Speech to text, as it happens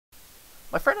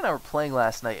My friend and I were playing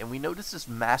last night, and we noticed this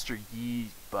Master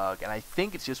Yi bug, and I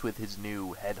think it's just with his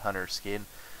new Headhunter skin.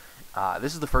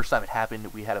 This is the first time it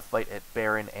happened. We had a fight at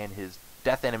Baron, and his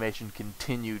death animation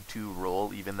continued to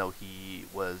roll even though he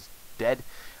was dead.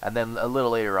 And then a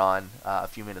little later on, a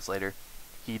few minutes later,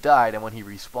 he died, and when he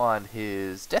respawned,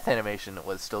 his death animation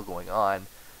was still going on.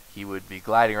 He would be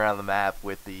gliding around the map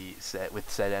with the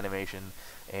said animation,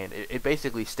 and it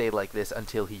basically stayed like this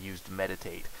until he used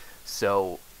meditate.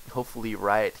 So hopefully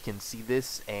Riot can see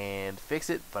this and fix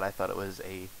it, but I thought it was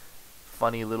a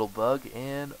funny little bug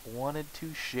and wanted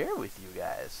to share with you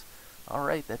guys.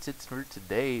 Alright, that's it for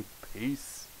today.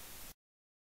 Peace.